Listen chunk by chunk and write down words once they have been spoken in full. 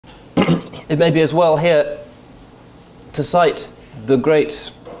It may be as well here to cite the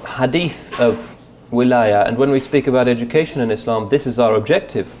great hadith of wilaya, and when we speak about education in Islam, this is our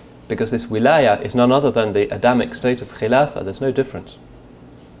objective, because this wilaya is none other than the Adamic state of khilafah. There's no difference.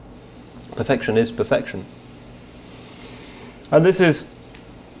 Perfection is perfection. And this is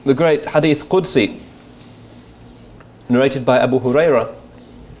the great hadith Qudsi, narrated by Abu Hurairah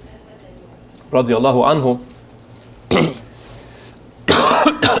radiallahu anhu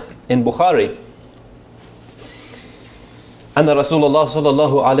in Bukhari. أن رسول الله صلى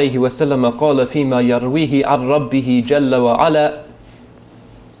الله عليه وسلم قال فيما يرويه عن ربه جل وعلا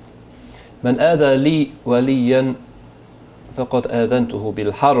من آذى لي وليا فقد آذنته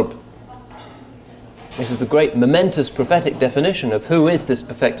بالحرب. This is the great momentous prophetic definition of who is this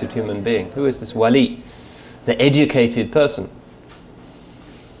perfected human being, who is this wali, the educated person.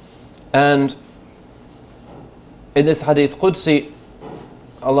 And in this hadith Qudsi,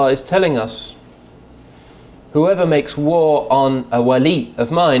 Allah is telling us, whoever makes war on a wali of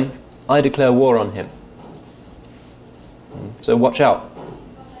mine, I declare war on him. So watch out.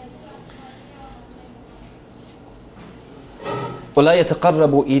 وَلَا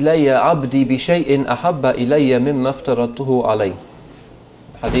يَتَقَرَّبُ إِلَيَّ عَبْدِي بِشَيْءٍ أَحَبَّ إِلَيَّ مِمَّا افْتَرَضْتُهُ عَلَيْهِ.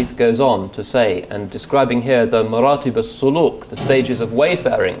 Hadith goes on to say, and describing here the maratib as-suluk, the stages of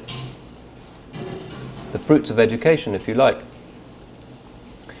wayfaring, the fruits of education, if you like,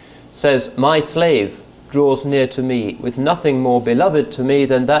 says, my slave draws near to me with nothing more beloved to me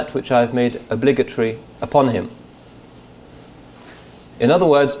than that which I have made obligatory upon him. In other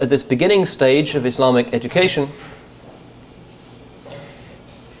words, at this beginning stage of Islamic education,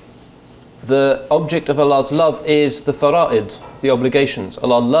 the object of Allah's love is the fara'id, the obligations.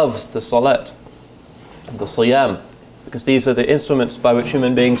 Allah loves the salat, the siyam, because these are the instruments by which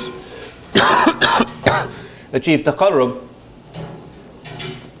human beings achieve taqarrub,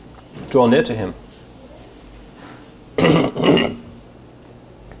 draw near to Him.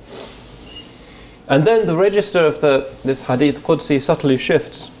 And then the register of this hadith Qudsi subtly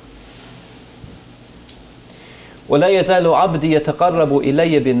shifts. وَلَا يَزَالُ عَبْدِي يَتَقَرَّبُ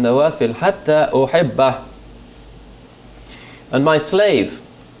إِلَيَّ بِالنَّوَافِلِ حَتَّى أُحِبَّهُ. And my slave,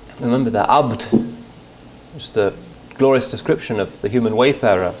 remember the abd, which is the glorious description of the human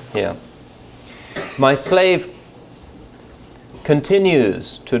wayfarer here. My slave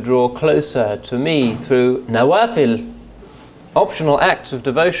continues to draw closer to me through nawafil, optional acts of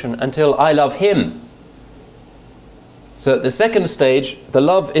devotion, until I love him. So at the second stage, the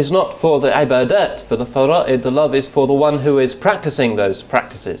love is not for the ibadat, for the fara'id, the love is for the one who is practicing those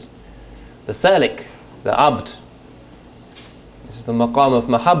practices. The salik, the abd. This is the maqam of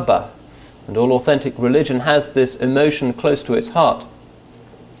mahabba, and all authentic religion has this emotion close to its heart.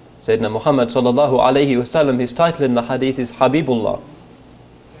 Sayyidina Muhammad sallallahu alayhi wasallam, his title in the hadith is Habibullah.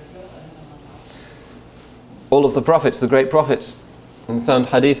 All of the prophets, the great prophets, in the sound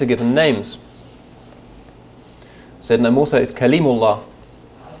hadith are given names. Sayyidina Musa is Kalimullah.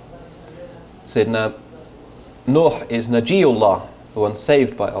 Sayyidina Nuh is Najiyullah, the one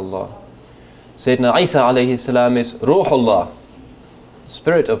saved by Allah. Sayyidina Isa alayhi salam is Ruhullah,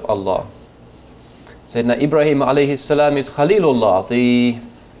 Spirit of Allah. Sayyidina Ibrahim alayhi salam is Khalilullah, the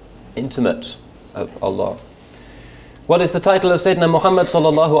intimate of Allah. What is the title of Sayyidina Muhammad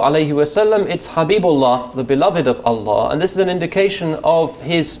sallallahu alayhi wasallam? It's Habibullah, the beloved of Allah, and this is an indication of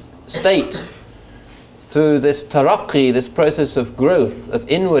his state through this taraqqi, this process of growth, of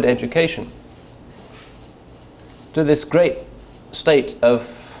inward education, to this great state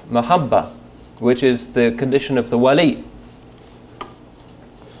of mahabba, which is the condition of the wali.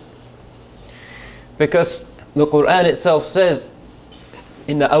 Because the Quran itself says,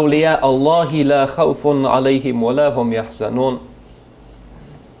 Inna awliya Allahi la khawfun alayhim wa la hum yahzanun.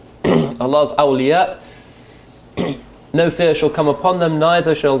 Allah's awliya, no fear shall come upon them,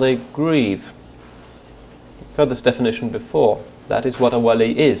 neither shall they grieve. We've heard this definition before. That is what a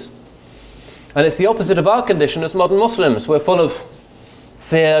wali is. And it's the opposite of our condition as modern Muslims. We're full of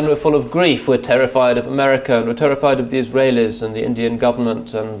fear and we're full of grief. We're terrified of America and we're terrified of the Israelis and the Indian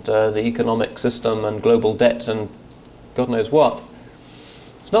government and the economic system and global debt and God knows what.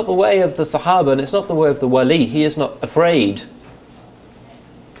 It's not the way of the Sahaba and it's not the way of the wali. He is not afraid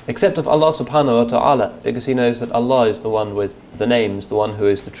except of Allah subhanahu wa ta'ala, because he knows that Allah is the one with the names, the one who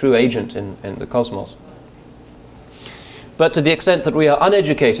is the true agent in the cosmos. But to the extent that we are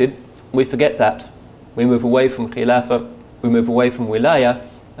uneducated, we forget that. We move away from khilafah, we move away from wilaya,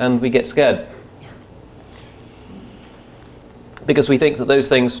 and we get scared. Because we think that those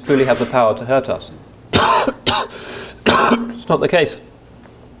things truly have the power to hurt us. It's not the case.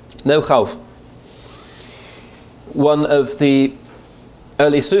 No khawf. One of the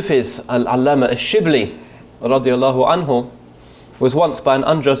early Sufis, Al-Allama Al-Shibli, radiallahu anhu, was once by an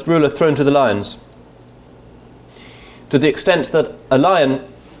unjust ruler thrown to the lions, to the extent that a lion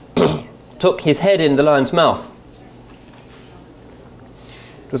took his head in the lion's mouth.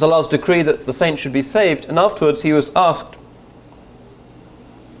 It was Allah's decree that the saint should be saved, and afterwards he was asked,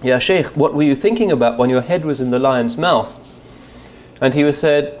 "Ya Shaykh, what were you thinking about when your head was in the lion's mouth?" And he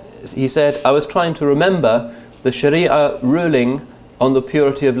said, "I was trying to remember the Sharia ruling on the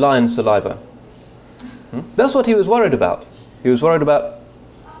purity of lion saliva." That's what he was worried about. He was worried about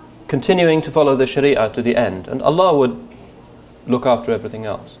continuing to follow the Sharia to the end, and Allah would look after everything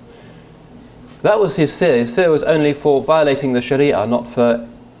else. That was his fear. His fear was only for violating the Sharia, not for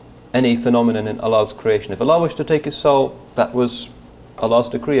any phenomenon in Allah's creation. If Allah wished to take his soul, that was Allah's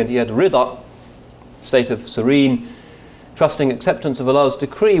decree, and he had rida, state of serene, trusting acceptance of Allah's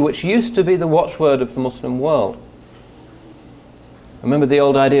decree, which used to be the watchword of the Muslim world. Remember the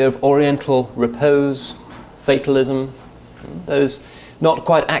old idea of oriental repose, fatalism, those not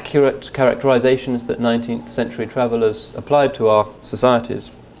quite accurate characterizations that 19th century travelers applied to our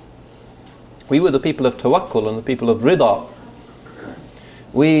societies. We were the people of tawakkul and the people of rida.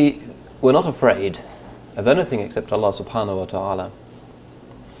 We were not afraid of anything except Allah subhanahu wa ta'ala.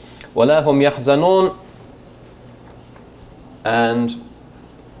 وَلَا هُمْ يَحْزَنُونَ, and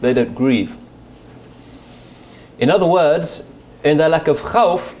they don't grieve. In other words, in their lack of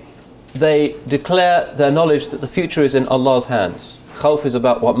khawf, they declare their knowledge that the future is in Allah's hands. Khawf is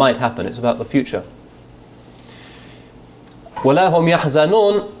about what might happen, it's about the future. وَلَا هُمْ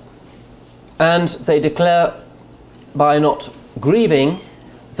يَحْزَنُونَ, and they declare by not grieving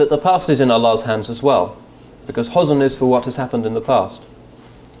that the past is in Allah's hands as well, because huzn is for what has happened in the past.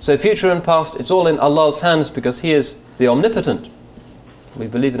 So future and past, it's all in Allah's hands because He is the omnipotent. We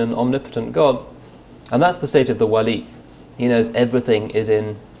believe in an omnipotent God, and that's the state of the wali. He knows everything is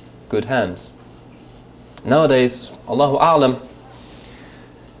in good hands. Nowadays, Allahu A'lam,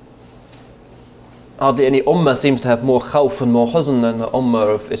 hardly any ummah seems to have more khawf and more huzn than the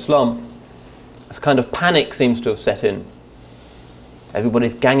ummah of Islam. This kind of panic seems to have set in.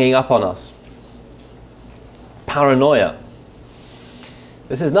 Everybody's ganging up on us. Paranoia.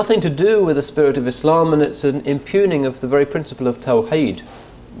 This has nothing to do with the spirit of Islam, and it's an impugning of the very principle of tawheed.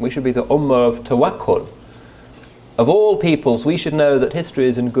 We should be the ummah of tawakkul. Of all peoples, we should know that history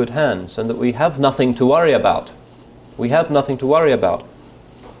is in good hands and that we have nothing to worry about. We have nothing to worry about.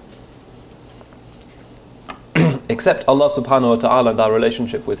 Except Allah subhanahu wa ta'ala and our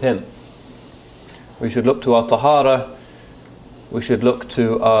relationship with Him. We should look to our tahara, we should look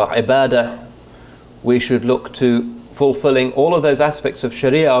to our ibadah, we should look to fulfilling all of those aspects of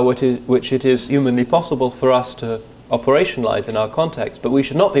Sharia which it is humanly possible for us to operationalize in our context. But we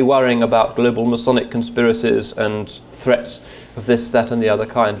should not be worrying about global Masonic conspiracies and threats of this, that and the other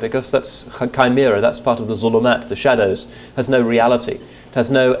kind, because that's chimera, that's part of the zulumat, the shadows, has no reality, it has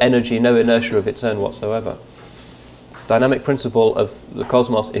no energy, no inertia of its own whatsoever. Dynamic principle of the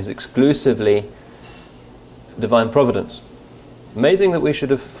cosmos is exclusively divine providence. Amazing that we should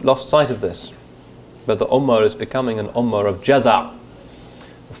have lost sight of this. But the ummah is becoming an ummah of jaza',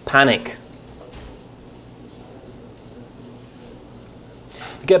 of panic.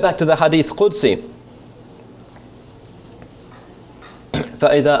 To get back to the hadith Qudsi,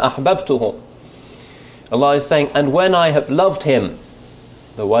 فَإِذَا أَحْبَبْتُهُ, Allah is saying, and when I have loved him,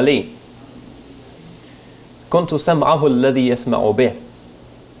 the wali, كُنْتُ سَمْعَهُ الَّذِي يَسْمَعُ بِهِ,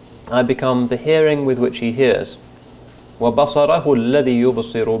 I become the hearing with which he hears. وَبَصَرَهُ الَّذِي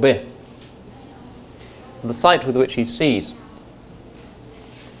يُبْصِرُ بِهِ, the sight with which he sees.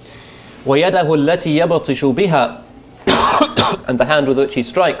 وَيَدَهُ الَّتِي يَبْطِشُ بِهَا, and the hand with which he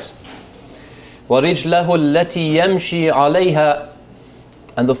strikes. وَرِجْلَهُ الَّتِي يَمْشِي عَلَيْهَا,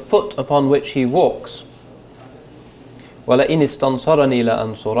 and the foot upon which he walks. وَلَئِنِ اسْتَنْصَرَنِي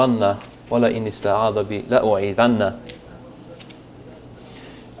لَأَنْصُرَنَّ وَلَئِنِ اسْتَعَاذَ بِي لَأُعِيذَنَّ,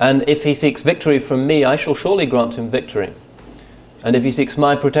 and if he seeks victory from me, I shall surely grant him victory. And if he seeks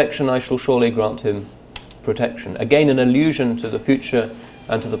my protection, I shall surely grant him protection. Again, an allusion to the future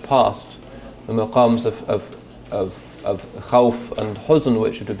and to the past, the maqams of khawf and huzn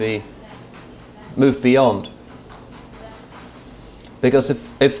which are to be moved beyond. Because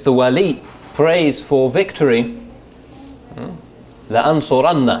if the wali prays for victory,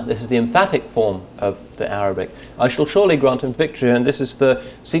 لَأَنْصُرَنَّ, this is the emphatic form of the Arabic, I shall surely grant him victory, and this is the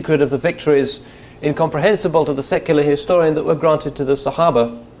secret of the victories incomprehensible to the secular historian that were granted to the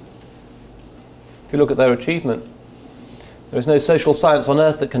Sahaba. If you look at their achievement, there is no social science on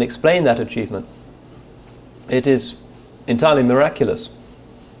earth that can explain that achievement. It is entirely miraculous.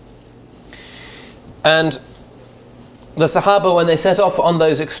 And The Sahaba, when they set off on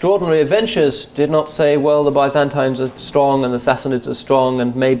those extraordinary adventures, did not say, well, the Byzantines are strong and the Sassanids are strong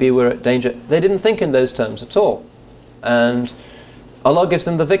and maybe we're at danger. They didn't think in those terms at all. And Allah gives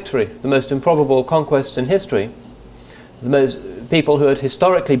them the victory, the most improbable conquest in history. The most people who had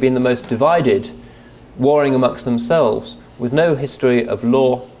historically been the most divided, warring amongst themselves, with no history of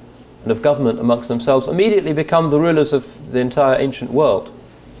law and of government amongst themselves, immediately become the rulers of the entire ancient world.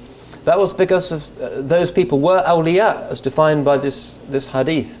 That was because of, those people were awliya, as defined by this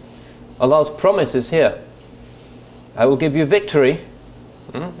hadith. Allah's promise is here. I will give you victory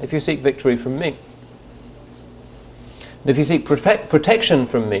if you seek victory from me. And if you seek protection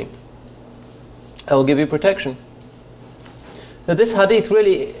from me, I will give you protection. Now this hadith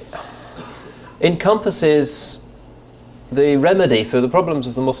really encompasses the remedy for the problems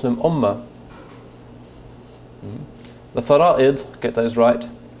of the Muslim Ummah. The fara'id, get those right.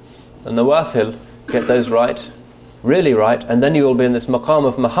 The nawafil, get those right, really right, and then you will be in this maqam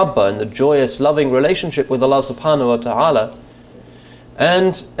of mahabba, in the joyous, loving relationship with Allah subhanahu wa ta'ala,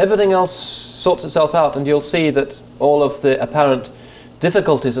 and everything else sorts itself out, and you'll see that all of the apparent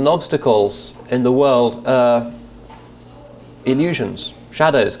difficulties and obstacles in the world are illusions,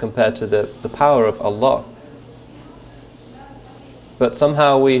 shadows compared to the power of Allah. But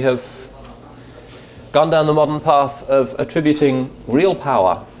somehow we have gone down the modern path of attributing real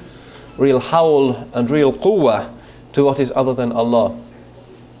power, real hawl and real quwwah to what is other than Allah.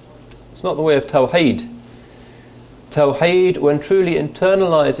 It's not the way of Tawheed. Tawheed, when truly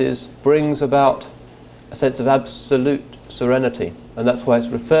internalizes, brings about a sense of absolute serenity, and that's why it's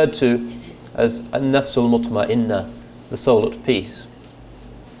referred to as an-nafsul mutma'inna, the soul at peace.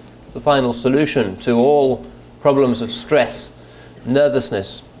 The final solution to all problems of stress,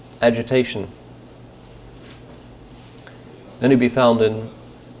 nervousness, agitation, only be found in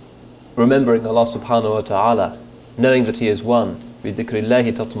remembering Allah subhanahu wa ta'ala, knowing that He is one. بِذِكْرِ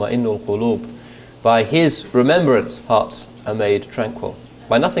اللَّهِ تَطْمَئِنُّ الْقُلُوبِ. By His remembrance, hearts are made tranquil.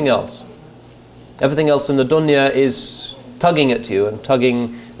 By nothing else. Everything else in the dunya is tugging at you and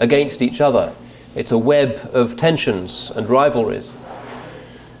tugging against each other. It's a web of tensions and rivalries.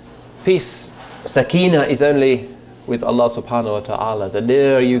 Peace, sakina, is only with Allah subhanahu wa ta'ala. The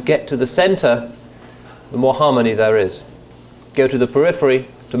nearer you get to the center, the more harmony there is. Go to the periphery,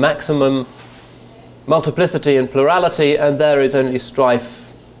 to maximum multiplicity and plurality, and there is only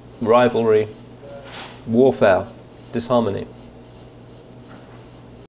strife, rivalry, warfare, disharmony.